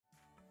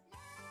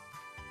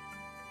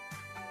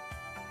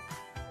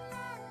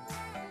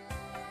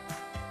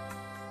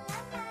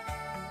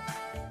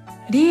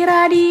Di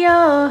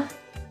radio,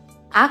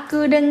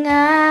 aku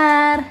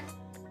dengar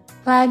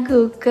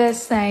lagu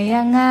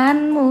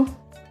kesayanganmu.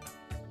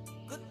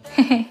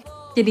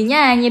 Jadi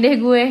nyanyi deh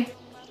gue.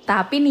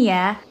 Tapi nih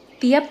ya,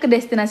 tiap ke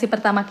destinasi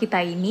pertama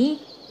kita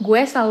ini,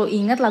 gue selalu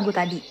inget lagu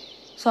tadi.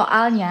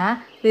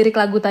 Soalnya, lirik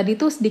lagu tadi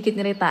tuh sedikit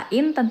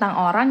nyeritain tentang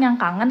orang yang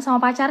kangen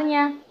sama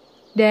pacarnya.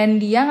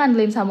 Dan dia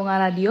ngandelin sambungan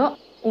radio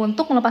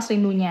untuk melepas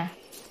rindunya.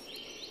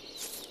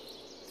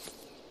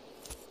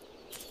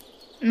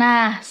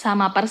 Nah,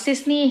 sama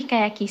persis nih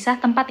kayak kisah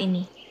tempat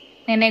ini.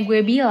 Nenek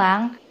gue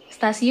bilang,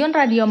 stasiun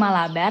radio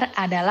Malabar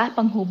adalah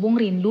penghubung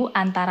rindu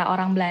antara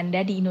orang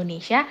Belanda di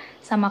Indonesia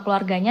sama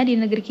keluarganya di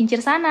negeri kincir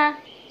sana.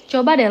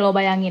 Coba deh lo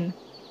bayangin,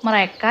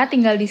 mereka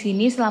tinggal di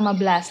sini selama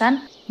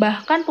belasan,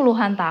 bahkan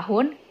puluhan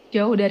tahun,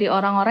 jauh dari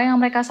orang-orang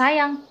yang mereka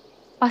sayang.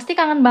 Pasti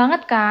kangen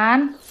banget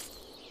kan?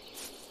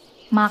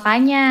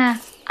 Makanya,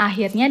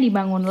 akhirnya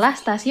dibangunlah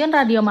stasiun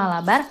radio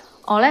Malabar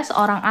oleh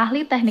seorang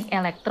ahli teknik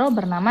elektro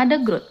bernama De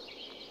Groot.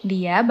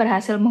 Dia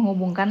berhasil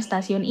menghubungkan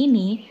stasiun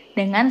ini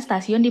dengan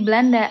stasiun di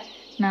Belanda,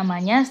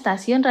 namanya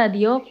Stasiun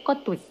Radio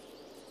Kotwijk.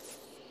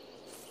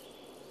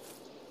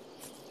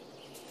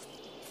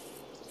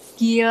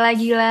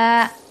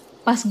 Gila.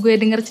 Pas gue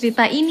denger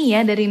cerita ini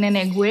ya dari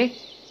nenek gue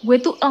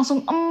tuh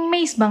langsung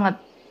amazed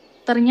banget.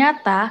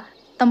 Ternyata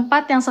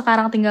tempat yang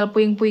sekarang tinggal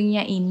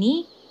puing-puingnya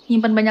ini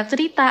nyimpen banyak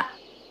cerita.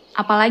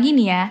 Apalagi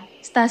nih ya,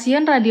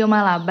 stasiun Radio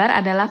Malabar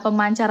adalah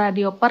pemancar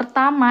radio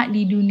pertama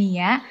di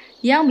dunia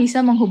yang bisa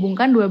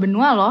menghubungkan dua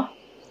benua loh.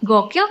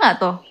 Gokil nggak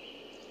tuh?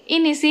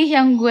 Ini sih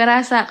yang gue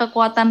rasa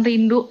kekuatan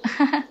rindu.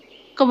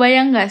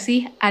 Kebayang nggak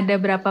sih ada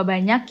berapa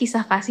banyak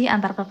kisah kasih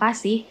antar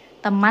kekasih,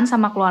 teman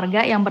sama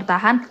keluarga yang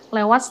bertahan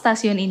lewat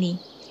stasiun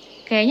ini?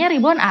 Kayaknya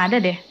ribuan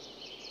ada deh.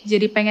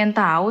 Jadi pengen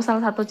tahu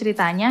salah satu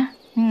ceritanya?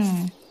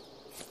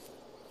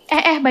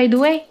 By the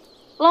way,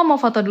 lo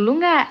mau foto dulu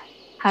nggak?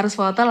 Harus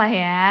foto lah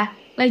ya.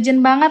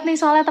 Legend banget nih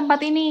soalnya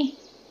tempat ini.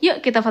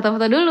 Yuk kita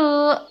foto-foto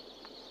dulu.